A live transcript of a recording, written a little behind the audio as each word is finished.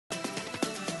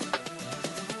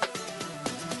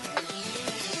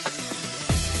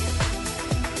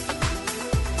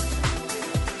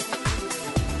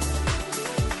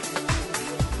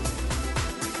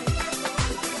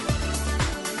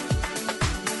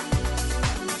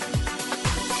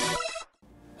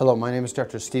Hello, my name is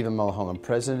Dr. Stephen Mulholland,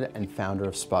 President and founder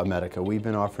of Spa Medica. We've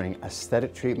been offering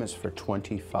aesthetic treatments for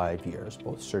 25 years,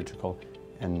 both surgical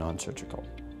and non-surgical.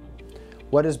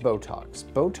 What is Botox?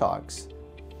 Botox,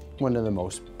 one of the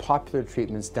most popular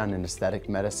treatments done in aesthetic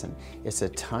medicine. It's a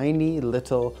tiny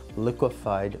little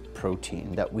liquefied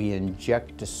protein that we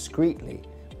inject discreetly,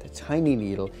 with a tiny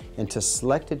needle, into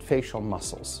selected facial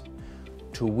muscles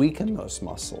to weaken those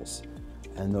muscles.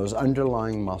 And those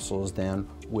underlying muscles then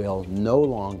will no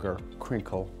longer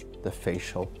crinkle the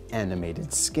facial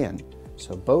animated skin.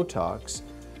 So Botox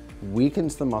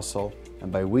weakens the muscle,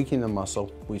 and by weakening the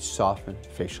muscle, we soften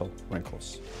facial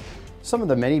wrinkles. Some of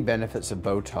the many benefits of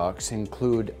Botox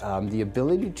include the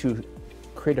ability to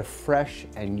create a fresh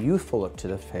and youthful look to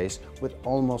the face with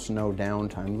almost no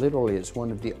downtime. Literally, it's one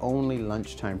of the only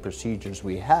lunchtime procedures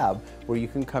we have where you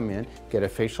can come in, get a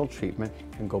facial treatment,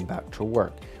 and go back to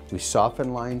work. We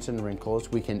soften lines and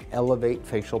wrinkles. We can elevate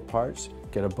facial parts,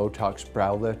 get a Botox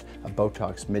brow lift, a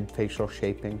Botox mid-facial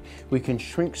shaping. We can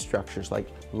shrink structures like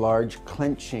large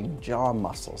clenching jaw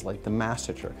muscles like the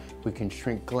masseter. We can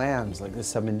shrink glands like the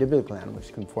submandibular gland,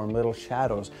 which can form little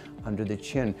shadows under the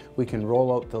chin. We can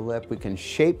roll out the lip, we can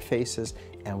shape faces,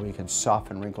 and we can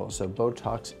soften wrinkles. So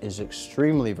Botox is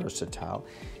extremely versatile,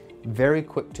 very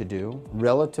quick to do,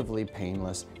 relatively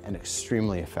painless, and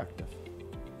extremely effective.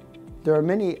 There are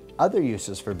many other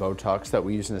uses for Botox that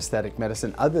we use in aesthetic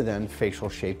medicine other than facial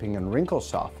shaping and wrinkle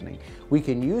softening. We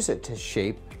can use it to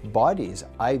shape bodies.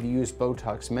 I've used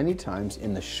Botox many times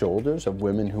in the shoulders of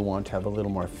women who want to have a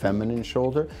little more feminine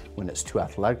shoulder when it's too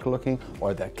athletic looking,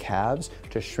 or the calves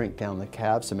to shrink down the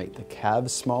calves to make the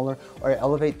calves smaller, or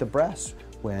elevate the breasts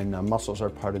when muscles are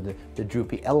part of the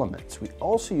droopy elements. We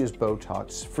also use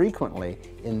Botox frequently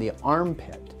in the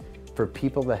armpit for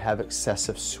people that have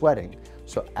excessive sweating.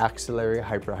 So axillary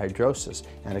hyperhidrosis,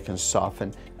 and it can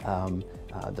soften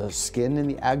the skin in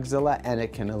the axilla, and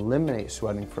it can eliminate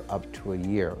sweating for up to a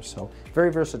year. So very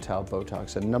versatile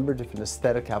Botox, a number of different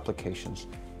aesthetic applications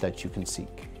that you can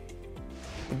seek.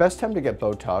 The best time to get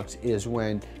Botox is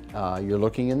when you're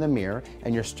looking in the mirror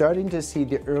and you're starting to see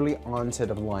the early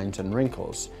onset of lines and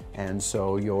wrinkles. And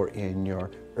so you're in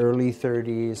your early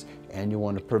 30s and you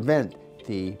want to prevent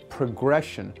the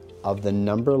progression of the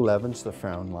number 11s, the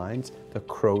frown lines, the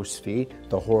crow's feet,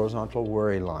 the horizontal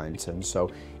worry lines. And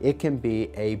so it can be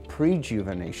a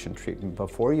prejuvenation treatment.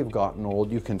 Before you've gotten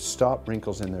old, you can stop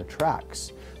wrinkles in their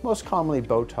tracks. Most commonly,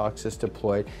 Botox is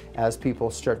deployed as people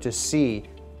start to see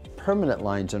permanent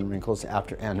lines and wrinkles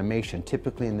after animation,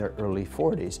 typically in their early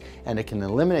 40s. And it can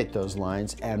eliminate those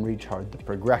lines and retard the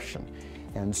progression.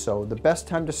 And so the best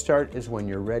time to start is when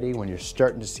you're ready, when you're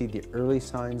starting to see the early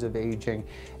signs of aging,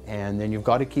 and then you've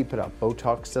got to keep it up.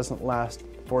 Botox doesn't last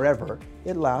forever.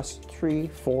 It lasts 3,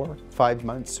 4, 5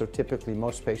 months, so typically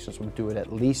most patients will do it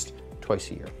at least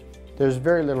twice a year. There's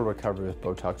very little recovery with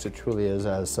Botox. It truly is,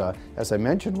 as I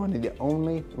mentioned, one of the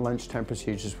only lunchtime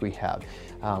procedures we have.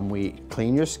 We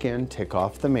clean your skin, take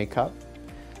off the makeup.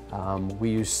 We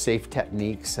use safe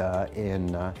techniques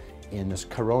in this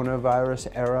coronavirus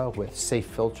era with safe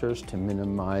filters to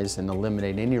minimize and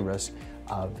eliminate any risk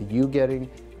of you getting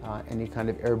any kind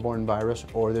of airborne virus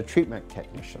or the treatment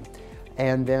technician.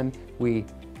 And then we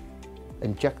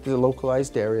inject the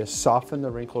localized areas, soften the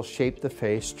wrinkles, shape the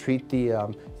face, treat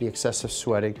the excessive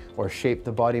sweating, or shape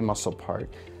the body muscle part.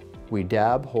 We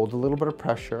dab, hold a little bit of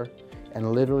pressure,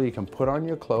 and literally you can put on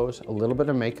your clothes, a little bit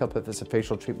of makeup if it's a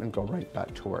facial treatment, go right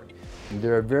back to work.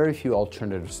 There are very few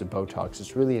alternatives to Botox.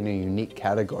 It's really in a unique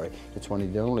category. It's one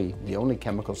of the only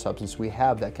chemical substance we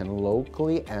have that can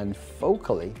locally and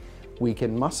focally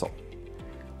weaken muscle.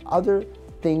 Other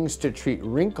things to treat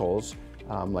wrinkles,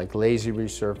 like lazy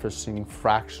resurfacing,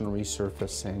 fractional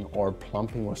resurfacing, or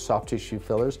plumping with soft tissue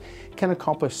fillers, can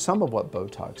accomplish some of what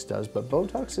Botox does, but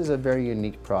Botox is a very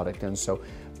unique product, and so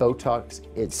Botox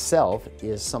itself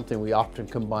is something we often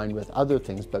combine with other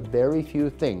things, but very few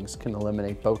things can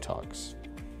eliminate Botox.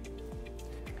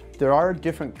 There are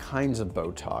different kinds of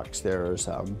Botox. There's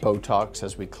Botox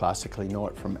as we classically know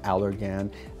it from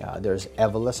Allergan. There's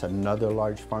Evolus, another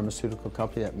large pharmaceutical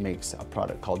company that makes a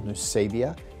product called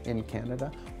Nusabia in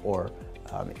Canada, or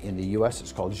in the US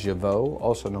it's called Jeuveau,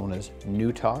 also known as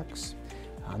Nutox.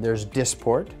 There's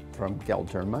Dysport from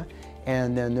Galderma,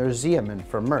 and then there's Xeomin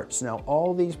from Merz. Now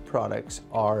all these products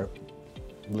are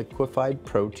liquefied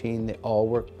protein. They all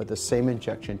work with the same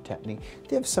injection technique.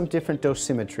 They have some different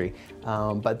dosimetry,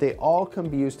 but they all can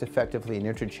be used effectively and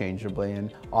interchangeably,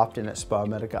 and often at Spa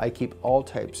Medica I keep all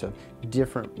types of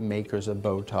different makers of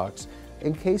Botox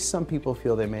in case some people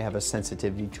feel they may have a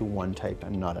sensitivity to one type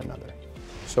and not another.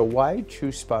 So why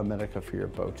choose Spa Medica for your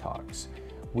Botox?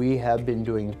 We have been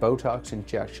doing Botox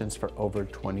injections for over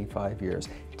 25 years,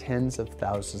 tens of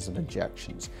thousands of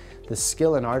injections. The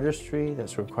skill and artistry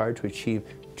that's required to achieve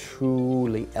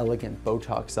truly elegant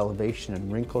Botox elevation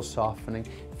and wrinkle softening,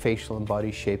 facial and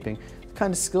body shaping, the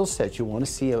kind of skill set you want to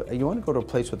see, you want to go to a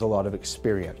place with a lot of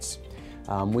experience.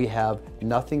 We have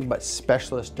nothing but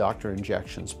specialist doctor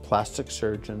injections, plastic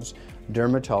surgeons,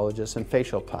 dermatologists, and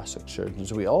facial plastic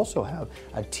surgeons. We also have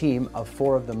a team of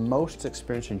 4 of the most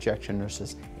experienced injection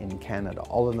nurses in Canada,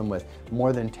 all of them with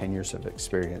more than 10 years of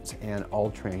experience and all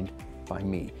trained by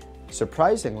me.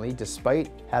 Surprisingly, despite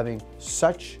having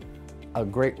such a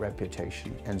great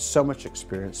reputation and so much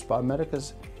experience,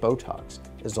 SpaMedica's Botox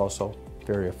is also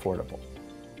very affordable.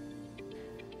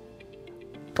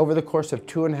 Over the course of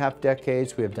 2.5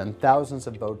 decades, we have done thousands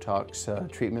of Botox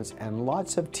treatments and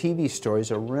lots of TV stories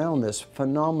around this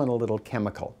phenomenal little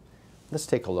chemical. Let's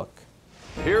take a look.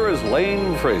 Here is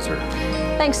Lane Fraser.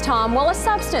 Thanks, Tom. Well, a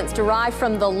substance derived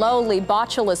from the lowly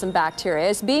botulism bacteria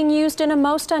is being used in a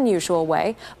most unusual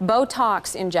way.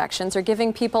 Botox injections are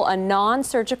giving people a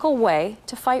non-surgical way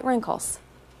to fight wrinkles.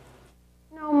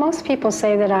 No, most people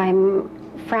say that I'm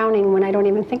frowning when I don't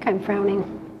even think I'm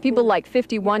frowning. People like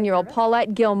 51-year-old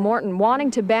Paulette Gill-Morton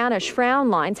wanting to banish frown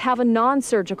lines have a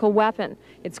non-surgical weapon.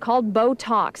 It's called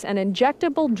Botox, an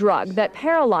injectable drug that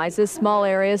paralyzes small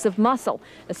areas of muscle,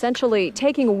 essentially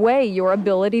taking away your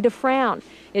ability to frown.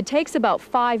 It takes about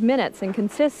 5 minutes and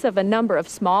consists of a number of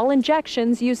small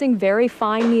injections using very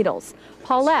fine needles.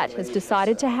 Paulette has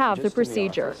decided to have the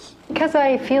procedure. Because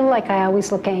I feel like I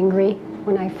always look angry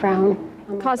when I frown.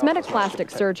 Cosmetic plastic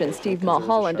surgeon Steve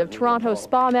Mulholland of Toronto's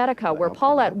SpaMedica, where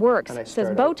Paulette works, says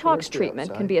Botox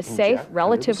treatment can be a safe,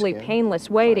 relatively painless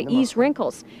way to ease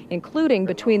wrinkles, including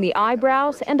between the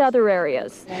eyebrows and other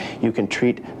areas. You can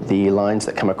treat the lines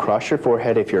that come across your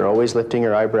forehead. If you're always lifting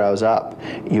your eyebrows up,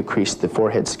 you crease the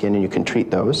forehead skin and you can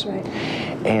treat those. Right.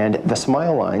 And the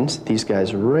smile lines, these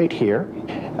guys right here,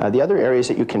 the other areas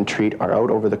that you can treat are out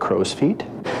over the crow's feet.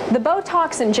 The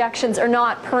Botox injections are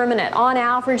not permanent. On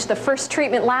average, the first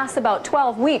treatment lasts about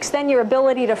 12 weeks. Then your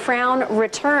ability to frown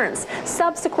returns.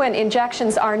 Subsequent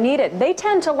injections are needed. They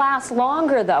tend to last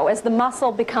longer, though, as the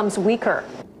muscle becomes weaker.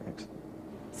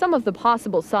 Some of the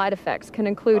possible side effects can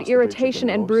include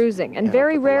irritation and bruising, and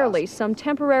very rarely some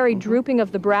temporary drooping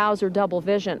of the brows or double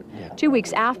vision. 2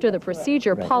 weeks after the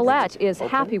procedure, Paulette is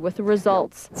happy with the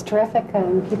results. It's terrific.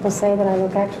 People say that I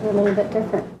look actually a little bit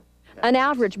different. An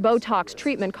average Botox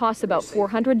treatment costs about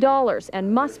 $400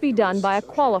 and must be done by a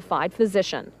qualified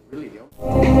physician.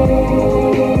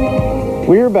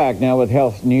 We're back now with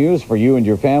health news for you and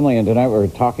your family, and tonight we're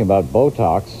talking about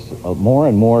Botox. More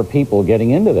and more people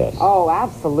getting into this. Oh,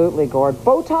 absolutely, Gord.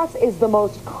 Botox is the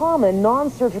most common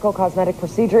non-surgical cosmetic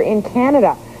procedure in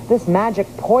Canada. This magic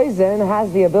poison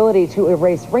has the ability to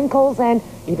erase wrinkles and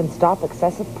even stop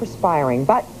excessive perspiring.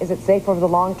 But is it safe over the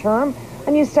long term?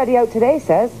 A new study out today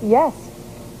says yes.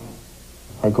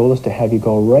 Our goal is to have you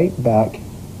go right back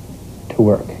to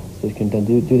work. So you can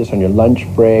do this on your lunch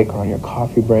break or on your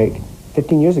coffee break.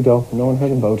 15 years ago, no one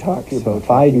heard of Botox. About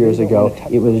 5 years ago,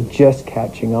 it was just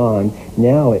catching on.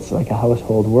 Now it's like a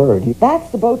household word.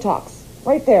 That's the Botox,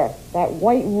 right there. That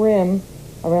white rim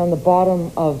around the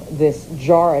bottom of this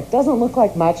jar. It doesn't look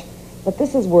like much, but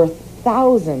this is worth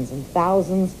thousands and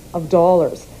thousands of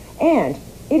dollars. And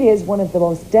it is one of the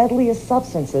most deadliest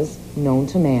substances known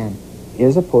to man. It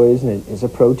is a poison. It is a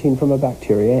protein from a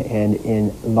bacteria, and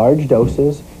in large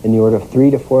doses, in the order of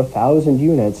 3,000 to 4,000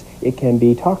 units, it can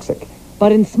be toxic.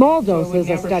 But in small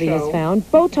doses, a study has found,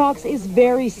 Botox is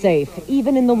very safe,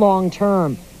 even in the long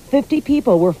term. 50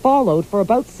 people were followed for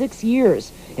about 6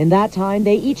 years. In that time,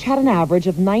 they each had an average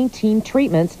of 19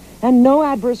 treatments and no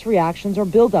adverse reactions or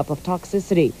buildup of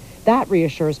toxicity. That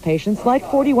reassures patients like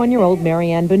 41-year-old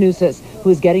Marianne Benusis, who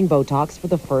is getting Botox for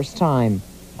the first time.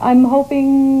 I'm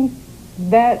hoping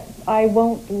that I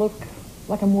won't look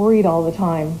like I'm worried all the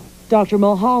time. Dr.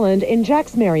 Mulholland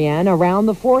injects Marianne around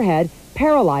the forehead,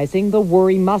 paralyzing the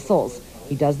worry muscles.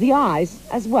 He does the eyes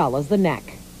as well as the neck.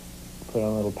 Put on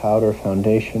a little powder,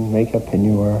 foundation, makeup, and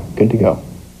you are good to go.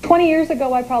 20 years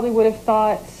ago, I probably would have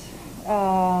thought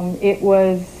it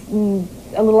was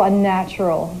a little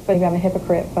unnatural. Maybe I'm a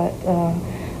hypocrite, but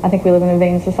I think we live in a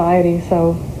vain society,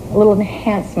 so a little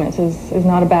enhancement is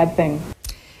not a bad thing.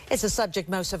 It's a subject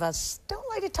most of us don't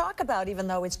like to talk about, even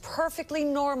though it's perfectly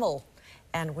normal.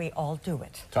 And we all do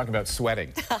it. Talk about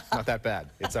sweating. Not that bad.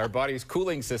 It's our body's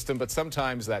cooling system, but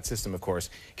sometimes that system, of course,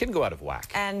 can go out of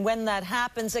whack. And when that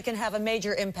happens, it can have a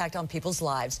major impact on people's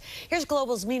lives. Here's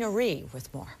Global's Mina Ree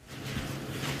with more.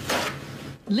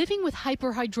 Living with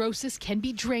hyperhidrosis can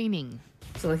be draining.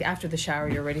 So like after the shower,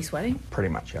 you're already sweating? Pretty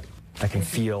much, yeah. I can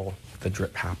feel the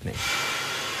drip happening.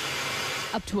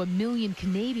 Up to 1 million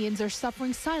Canadians are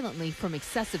suffering silently from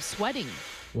excessive sweating.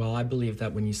 Well, I believe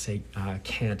that when you say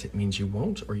can't, it means you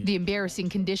won't. Or The embarrassing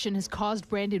condition has caused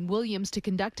Brandon Williams to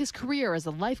conduct his career as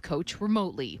a life coach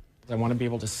remotely. I want to be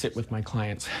able to sit with my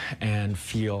clients and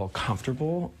feel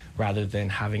comfortable rather than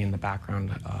having in the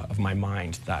background of my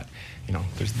mind that, you know,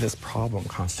 there's this problem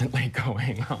constantly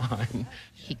going on.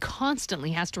 He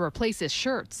constantly has to replace his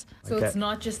shirts. So it's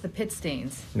not just the pit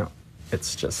stains? No, it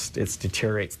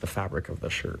deteriorates the fabric of the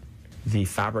shirt. The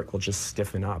fabric will just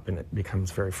stiffen up and it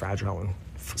becomes very fragile and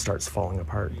starts falling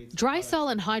apart.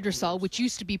 Drysol and Hydrosol, which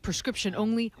used to be prescription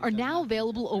only, are now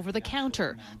available over the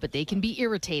counter, but they can be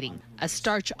irritating. A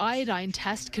starch iodine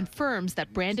test confirms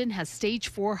that Brandon has stage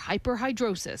 4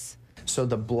 hyperhidrosis. So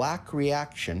the black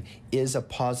reaction is a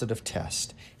positive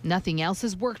test. Nothing else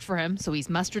has worked for him, so he's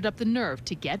mustered up the nerve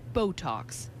to get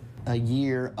Botox. A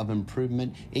year of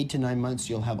improvement, 8 to 9 months,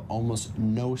 you'll have almost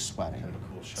no sweating.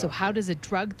 So how does a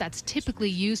drug that's typically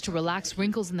used to relax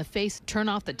wrinkles in the face turn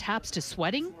off the taps to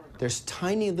sweating? There's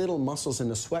tiny little muscles in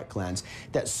the sweat glands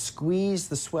that squeeze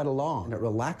the sweat along. It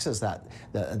relaxes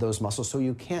those muscles so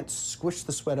you can't squish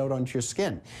the sweat out onto your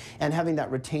skin. And having that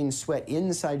retained sweat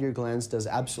inside your glands does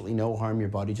absolutely no harm. Your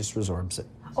body just resorbs it.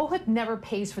 OHIP never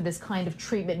pays for this kind of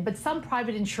treatment, but some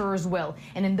private insurers will.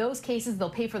 And in those cases, they'll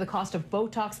pay for the cost of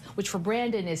Botox, which for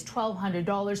Brandon is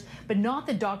 $1,200, but not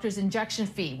the doctor's injection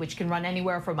fee, which can run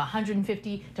anywhere from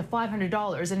 $150 to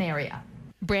 $500 an area.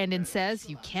 Brandon says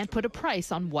you can't put a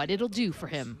price on what it'll do for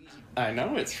him. I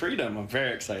know, it's freedom. I'm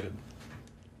very excited.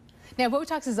 Now,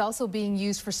 Botox is also being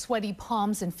used for sweaty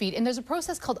palms and feet, and there's a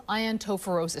process called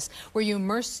iontophoresis, where you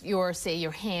immerse your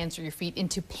hands or your feet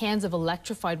into pans of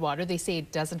electrified water. They say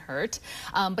it doesn't hurt,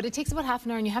 but it takes about half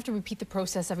an hour, and you have to repeat the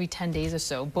process every 10 days or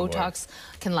so. Botox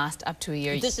can last up to a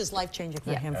year. This is life-changing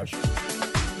for him, for sure.